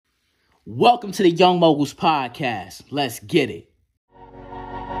Welcome to the Young Moguls Podcast. Let's get it.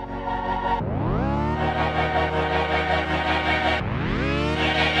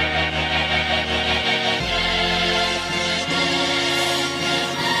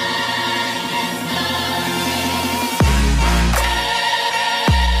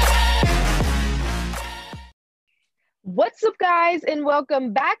 What's up, guys, and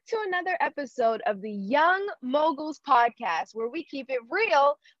welcome back to another episode of the Young Moguls Podcast, where we keep it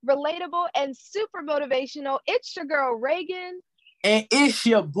real, relatable, and super motivational. It's your girl, Reagan. And it's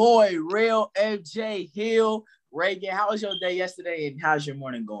your boy, Real MJ Hill. Reagan, how was your day yesterday, and how's your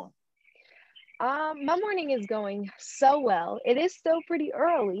morning going? My morning is going so well. It is still pretty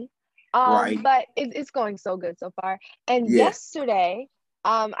early, Right. but it's going so good so far. And Yeah. yesterday,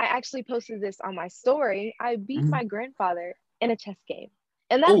 I actually posted this on my story. I beat my grandfather in a chess game.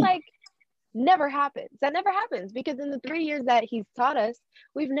 And that never happens. That never happens because in the 3 years that he's taught us,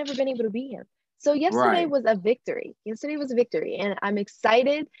 we've never been able to beat him. So yesterday was a victory. Yesterday was a victory. And I'm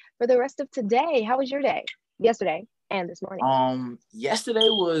excited for the rest of today. How was your day? Yesterday and this morning. Yesterday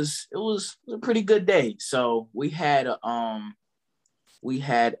was a pretty good day. So we had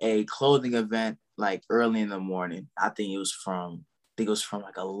a clothing event like early in the morning. I think it was from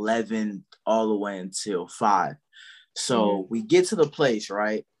like 11 all the way until 5. So we get to the place,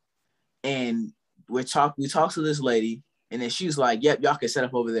 right? And we talk to this lady, and then she's like, yep, y'all can set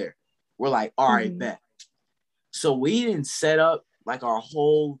up over there. We're like, all right, bet. So we didn't set up like our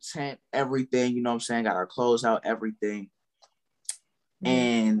whole tent, everything, you know what I'm saying? Got our clothes out, everything.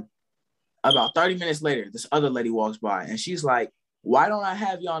 And about 30 minutes later, this other lady walks by, and she's like, why don't I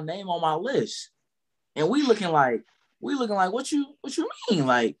have y'all name on my list? And we looking like, what you mean?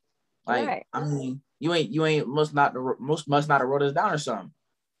 Like, right. I mean, you must not have wrote us down or something.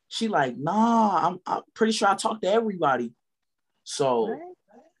 She like, nah, I'm pretty sure I talked to everybody. So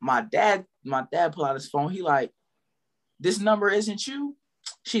my dad pulled out his phone. He like, this number isn't you?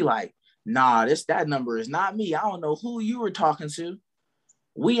 She like, nah, that number is not me. I don't know who you were talking to.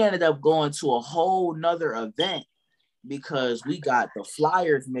 We ended up going to a whole nother event because we got the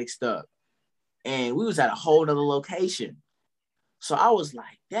flyers mixed up. And we was at a whole nother location. So I was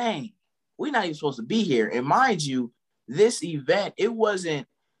like, dang, we're not even supposed to be here. And mind you, this event, it wasn't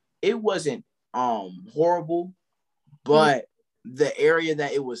horrible, but the area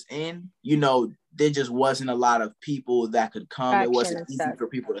that it was in, you know, there just wasn't a lot of people that could come. It wasn't easy for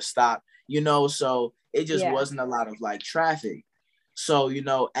people to stop, you know, so it just wasn't a lot of like traffic. So, you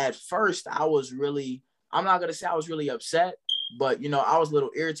know, at first I'm not going to say I was really upset, but, you know, I was a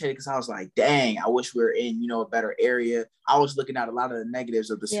little irritated because I was like, dang, I wish we were in, you know, a better area. I was looking at a lot of the negatives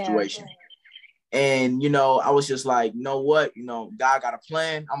of the situation. And, you know, I was just like, you know what, you know, God got a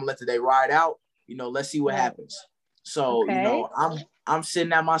plan. I'm gonna let today ride out. You know, let's see what happens. So, you know, I'm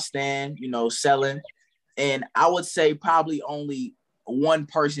sitting at my stand, you know, selling. And I would say probably only one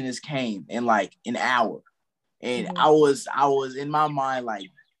person has came in like an hour. And I was in my mind like,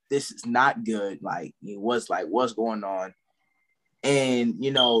 this is not good. Like, it was like, what's going on? And,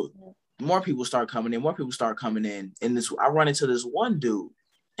 you know, more people start coming in. And I run into this one dude,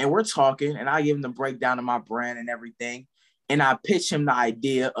 and we're talking, and I give him the breakdown of my brand and everything. And I pitch him the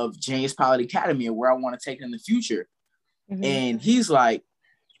idea of James Pilot Academy and where I want to take it in the future. And he's like,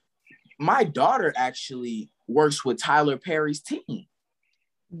 my daughter actually works with Tyler Perry's team.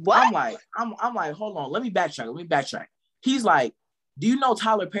 What? I'm like, hold on, let me backtrack. He's like, do you know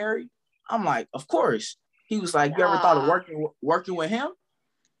Tyler Perry? I'm like, of course. He was like, you ever thought of working with him?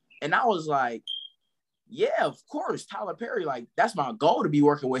 And I was like, yeah, of course. Tyler Perry, like, that's my goal to be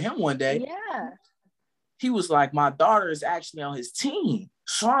working with him one day. Yeah. He was like, my daughter is actually on his team.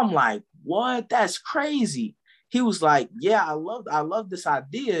 So I'm like, what? That's crazy. He was like, yeah, I love this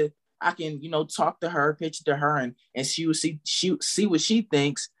idea. I can, you know, talk to her, pitch it to her, and she will see what she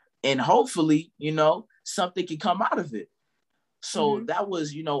thinks. And hopefully, you know, something can come out of it. So that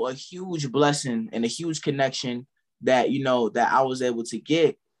was, you know, a huge blessing and a huge connection that, you know, that I was able to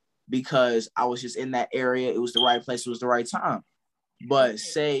get because I was just in that area. It was the right place. It was the right time. But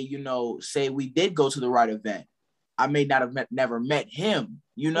say we did go to the right event. I may not have never met him,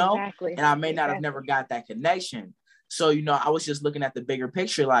 you know, and I may not have never got that connection. So, you know, I was just looking at the bigger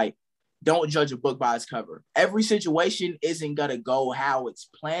picture, like, don't judge a book by its cover. Every situation isn't going to go how it's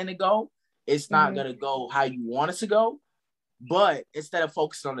planned to go. It's not going to go how you want it to go. But instead of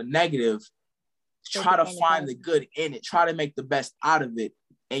focusing on the negative, try to find the good in it. Try to make the best out of it.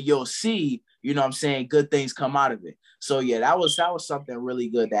 And you'll see, you know what I'm saying, good things come out of it. So, yeah, that was something really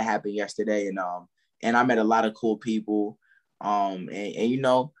good that happened yesterday. And I met a lot of cool people. And you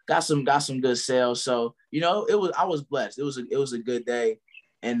know, got some good sales. So, you know, I was blessed. It was a good day.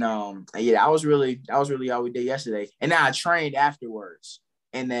 yeah, that was really all we did yesterday. And then I trained afterwards.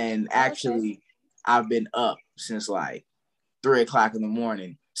 And then actually I've been up since like 3:00 in the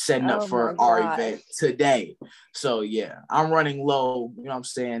morning, setting up for our event today. So yeah, I'm running low, you know what I'm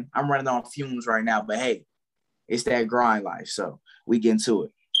saying? I'm running on fumes right now, but hey, it's that grind life. So we get into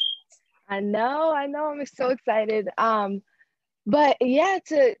it. I know. I'm so excited. But yeah,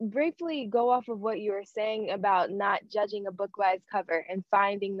 to briefly go off of what you were saying about not judging a book by its cover and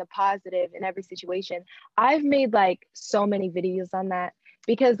finding the positive in every situation, I've made like so many videos on that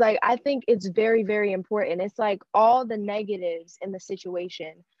because like I think it's very, very important. It's like all the negatives in the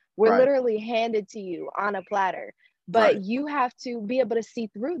situation were literally handed to you on a platter, but you have to be able to see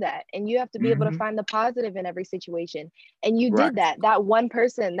through that and you have to be able to find the positive in every situation. And you did that. That one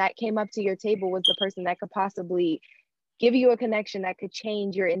person that came up to your table was the person that could possibly give you a connection that could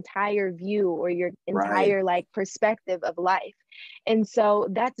change your entire view or your entire like perspective of life. And so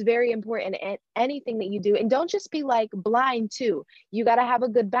that's very important in anything that you do. And don't just be like blind too. You got to have a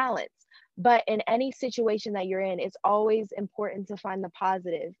good balance. But in any situation that you're in, it's always important to find the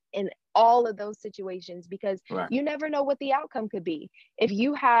positive in all of those situations because you never know what the outcome could be. If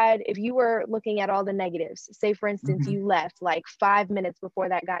you were looking at all the negatives, say for instance, you left like 5 minutes before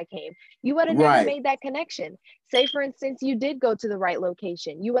that guy came, you would have never made that connection. Say for instance, you did go to the right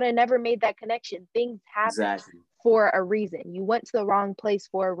location, you would have never made that connection. Things happen for a reason. You went to the wrong place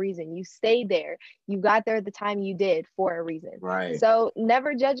for a reason. You stayed there. You got there at the time you did for a reason. So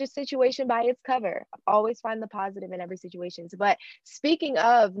never judge a situation by its cover. Always find the positive in every situation. But speaking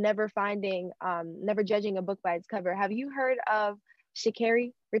of never judging a book by its cover, have you heard of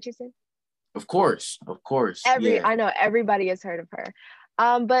Sha'Carri Richardson? Of course. I know everybody has heard of her.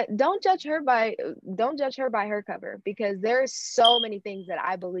 But don't judge her by her cover because there's so many things that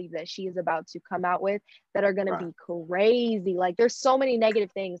I believe that she is about to come out with that are going to be crazy. Like there's so many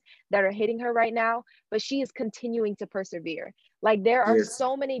negative things that are hitting her right now, but she is continuing to persevere. Like there are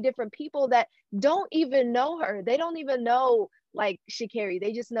so many different people that don't even know her. They don't even know like Sha'Carri.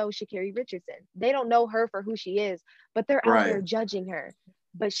 They just know Sha'Carri Richardson. They don't know her for who she is, but they're out there judging her.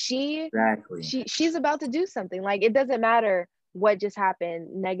 But she's about to do something. Like it doesn't matter what just happened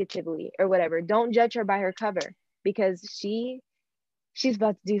negatively or whatever. Don't judge her by her cover because she's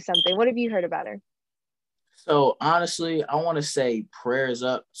about to do something. What have you heard about her? So honestly, I want to say prayers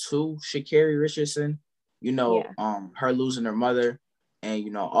up to Sha'Carri Richardson. You know, her losing her mother and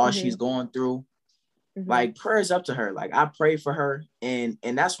you know all she's going through. Like prayers up to her. Like I pray for her. And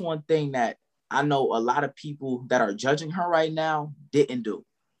that's one thing that I know a lot of people that are judging her right now didn't do.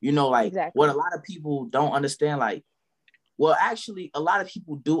 You know, like what a lot of people don't understand, like, well, actually, a lot of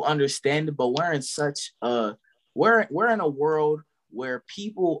people do understand it, but we're in such we're in a world where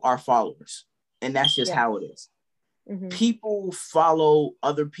people are followers, and that's just how it is. People follow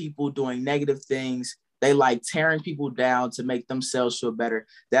other people doing negative things. They like tearing people down to make themselves feel better.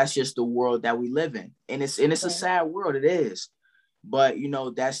 That's just the world that we live in, and it's a sad world. It is, but you know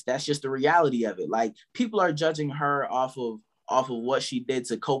that's just the reality of it. Like people are judging her off of what she did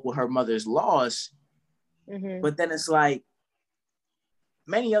to cope with her mother's loss, but then it's like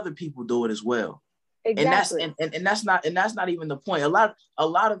many other people do it as well. Exactly. And that's not even the point. A lot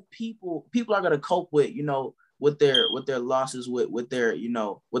of people are gonna cope with, you know, with their losses, with their, you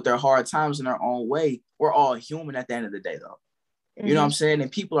know, with their hard times in their own way. We're all human at the end of the day though. You know what I'm saying?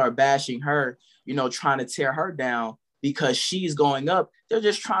 And people are bashing her, you know, trying to tear her down because she's going up. They're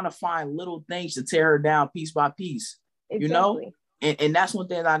just trying to find little things to tear her down piece by piece. You know? And that's one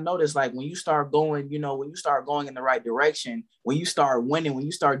thing I noticed, like when you start going, you know, when you start going in the right direction, when you start winning, when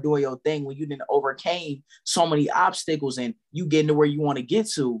you start doing your thing, when you didn't overcame so many obstacles and you get into where you want to get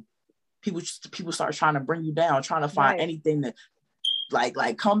to, people start trying to bring you down, trying to find anything that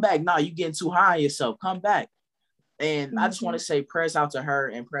like come back. No, you getting too high on yourself. Come back. And I just want to say prayers out to her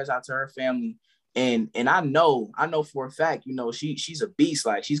and prayers out to her family. And I know for a fact, you know, she's a beast.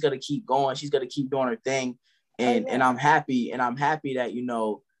 Like she's gonna keep going. She's gonna keep doing her thing. And I'm happy that, you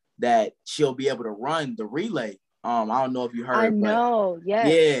know, that she'll be able to run the relay. I don't know if you heard. I know,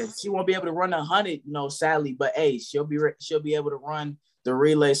 yeah, she won't be able to run 100, you know, sadly, but hey, she'll be able to run the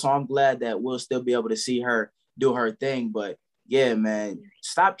relay. So I'm glad that we'll still be able to see her do her thing. But yeah, man,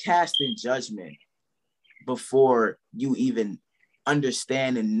 stop casting judgment before you even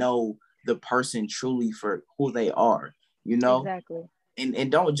understand and know the person truly for who they are, you know? Exactly.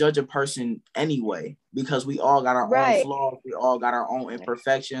 And don't judge a person anyway, because we all got our own flaws. We all got our own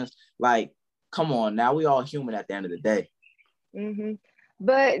imperfections. Like, come on now, we all human at the end of the day.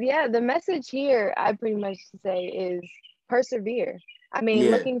 But yeah, the message here, I pretty much say, is persevere. I mean,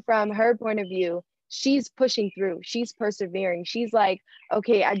 looking from her point of view, she's pushing through, she's persevering. She's like,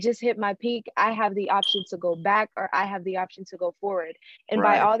 okay, I just hit my peak. I have the option to go back, or I have the option to go forward. And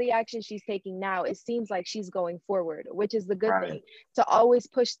by all the action she's taking now, it seems like she's going forward, which is the good thing, to always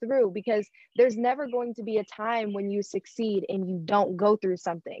push through, because there's never going to be a time when you succeed and you don't go through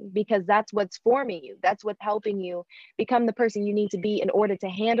something, because that's what's forming you. That's what's helping you become the person you need to be in order to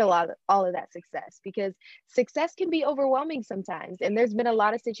handle all of that success, because success can be overwhelming sometimes. And there's been a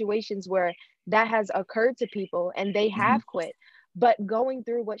lot of situations where that has occurred to people and they have quit. But going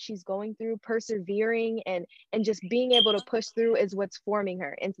through what she's going through, persevering and just being able to push through is what's forming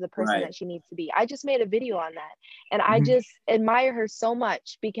her into the person that she needs to be. I just made a video on that, and I just admire her so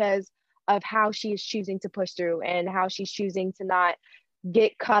much because of how she is choosing to push through and how she's choosing to not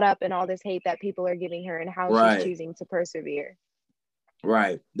get caught up in all this hate that people are giving her, and how she's choosing to persevere.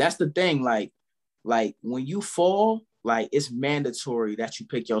 Right. That's the thing. Like when you fall, like it's mandatory that you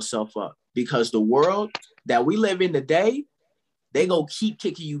pick yourself up, because the world that we live in today, they go keep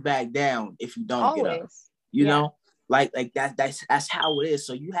kicking you back down if you don't get up. You know, like that's how it is.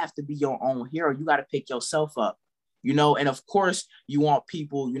 So you have to be your own hero. You got to pick yourself up, you know. And of course, you want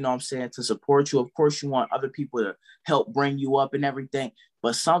people, you know what I'm saying, to support you. Of course, you want other people to help bring you up and everything.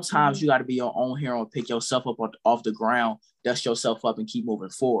 But sometimes you got to be your own hero and pick yourself up off the ground, dust yourself up, and keep moving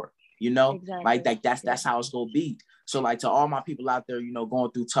forward. You know, like that's how it's gonna be. So like, to all my people out there, you know,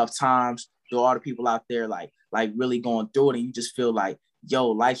 going through tough times, to all the people out there like really going through it, and you just feel like, yo,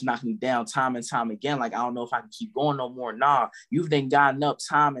 life's knocking me down time and time again. Like, I don't know if I can keep going no more. Nah, you've then gotten up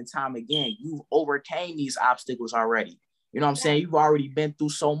time and time again. You've overcame these obstacles already. You know what I'm saying? You've already been through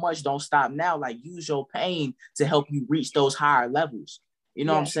so much. Don't stop now. Like, use your pain to help you reach those higher levels. You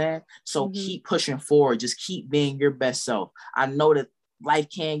know what I'm saying? So keep pushing forward. Just keep being your best self. I know that life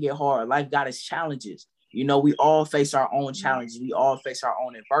can get hard. Life got its challenges. You know, we all face our own challenges. We all face our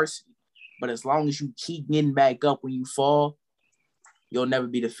own adversity. But as long as you keep getting back up when you fall, you'll never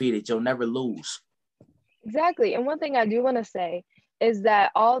be defeated. You'll never lose. Exactly. And one thing I do want to say is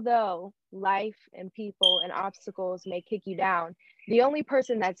that although life and people and obstacles may kick you down, the only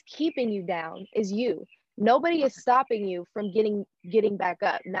person that's keeping you down is you. Nobody is stopping you from getting back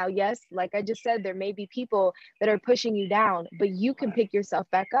up. Now, yes, like I just said, there may be people that are pushing you down, but you can pick yourself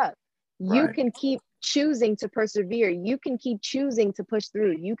back up. You can keep choosing to persevere. You can keep choosing to push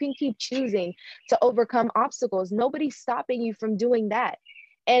through. You can keep choosing to overcome obstacles. Nobody's stopping you from doing that.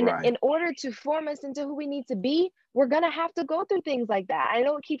 And in order to form us into who we need to be, we're going to have to go through things like that. I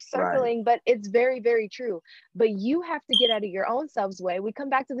know it keeps circling, but it's very, very true. But you have to get out of your own self's way. We come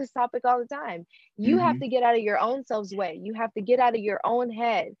back to this topic all the time. You have to get out of your own self's way. You have to get out of your own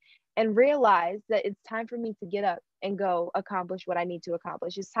head and realize that it's time for me to get up and go accomplish what I need to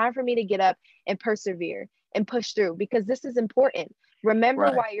accomplish. It's time for me to get up and persevere and push through, because this is important.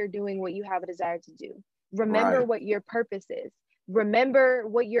 Remember why you're doing what you have a desire to do. Remember what your purpose is. Remember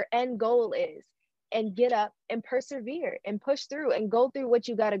what your end goal is, and get up and persevere and push through and go through what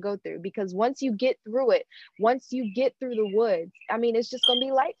you got to go through. Because once you get through it, once you get through the woods, I mean, it's just going to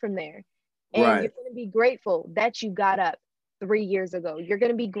be light from there. And you're going to be grateful that you got up 3 years ago. You're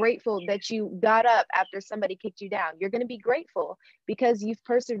going to be grateful that you got up after somebody kicked you down. You're going to be grateful because you've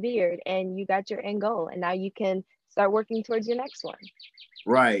persevered and you got your end goal, and now you can start working towards your next one.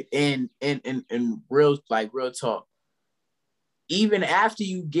 Right. And real talk, even after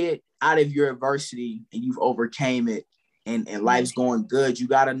you get out of your adversity and you've overcame it and life's going good, you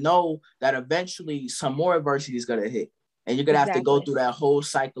got to know that eventually some more adversity is going to hit, and you're going to have to go through that whole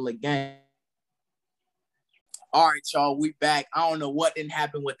cycle again. All right, y'all, we back. I don't know what didn't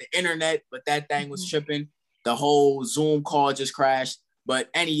happen with the internet, but that thing was tripping. The whole Zoom call just crashed. But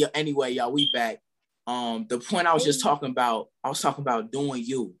anyway, y'all, we back. The point I was just talking about, doing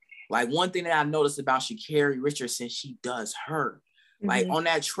you. Like, one thing that I noticed about Sha'Carri Richardson, she does her. Like, on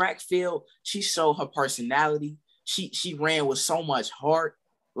that track field, she showed her personality. She ran with so much heart.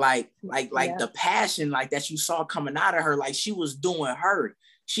 Like the passion like that you saw coming out of her. Like, she was doing her.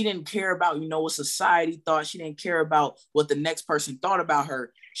 She didn't care about, you know, what society thought. She didn't care about what the next person thought about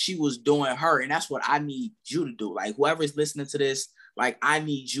her. She was doing her. And that's what I need you to do. Like, whoever's listening to this, like, I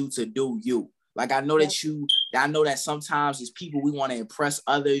need you to do you. Like, I know that sometimes as people, we want to impress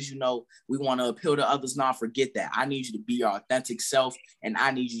others, you know, we want to appeal to others. Now, forget that. I need you to be your authentic self, and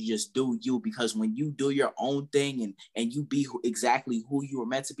I need you to just do you, because when you do your own thing and you be exactly who you were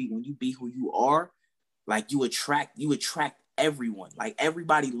meant to be, when you be who you are, like, you attract everyone. Like,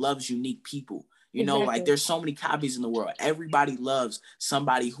 everybody loves unique people. You know, like, there's so many copies in the world. Everybody loves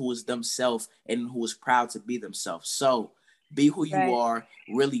somebody who is themselves and who is proud to be themselves. So be who you are,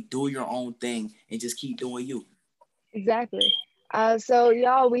 really do your own thing, and just keep doing you. Exactly. So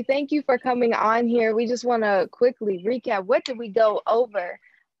y'all, we thank you for coming on here. We just want to quickly recap. What did we go over?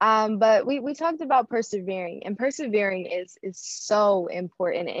 But we talked about persevering, and persevering is so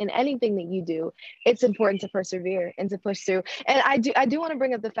important in anything that you do. It's important to persevere and to push through. And I do want to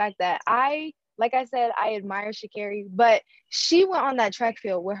bring up the fact that like I said, I admire Sha'Carri, but she went on that track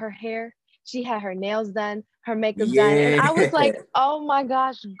field with her hair. She had her nails done, her makeup done, and I was like, oh my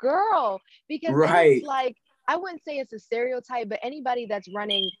gosh, girl, because it's like, I wouldn't say it's a stereotype, but anybody that's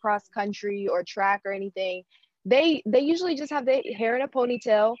running cross country or track or anything, they usually just have their hair in a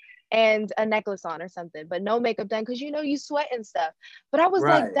ponytail and a necklace on or something, but no makeup done because you sweat and stuff. But I was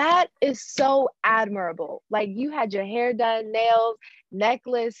like, that is so admirable. Like, you had your hair done, nails,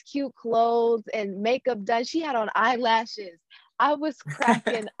 necklace, cute clothes, and makeup done. She had on eyelashes. I was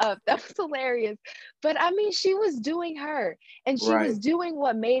cracking up. That was hilarious. But I mean, she was doing her, and she was doing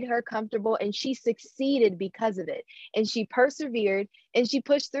what made her comfortable, and she succeeded because of it. And she persevered and she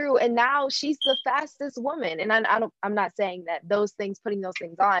pushed through, and now she's the fastest woman. And I'm not saying that putting those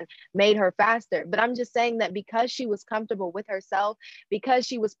things on made her faster, but I'm just saying that because she was comfortable with herself, because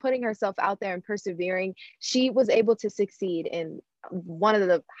she was putting herself out there and persevering, she was able to succeed in one of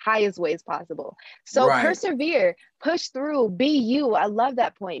the highest ways possible. So persevere, push through, be you. I love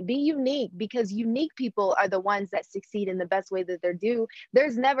that point. Be unique, because unique people are the ones that succeed in the best way that they're due.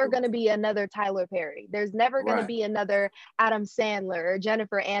 There's never going to be another Tyler Perry. There's never going to be another Adam Sandler or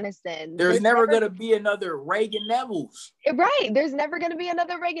Jennifer Aniston. There's never going to be another Reagan Neville's. Right. There's never going to be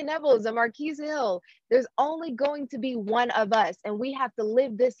another Reagan Neville's or Marquise Hill. There's only going to be one of us, and we have to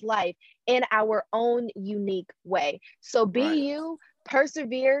live this life in our own unique way. So be you,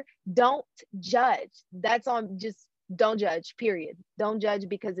 persevere, don't judge. That's on, just don't judge, period. Don't judge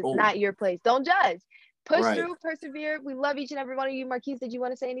because it's not your place. Don't judge. Push through, persevere. We love each and every one of you. Marquise, did you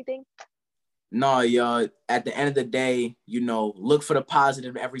want to say anything? No, y'all, at the end of the day, look for the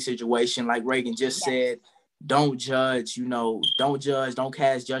positive in every situation. Like Reagan just said, don't judge, don't judge, don't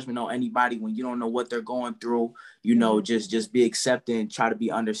cast judgment on anybody when you don't know what they're going through. Just be accepting, try to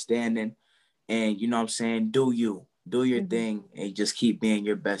be understanding, and you know what I'm saying, do your thing and just keep being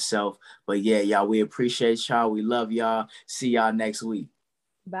your best self. But yeah, y'all, we appreciate y'all. We love y'all. See y'all next week.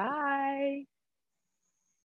 Bye.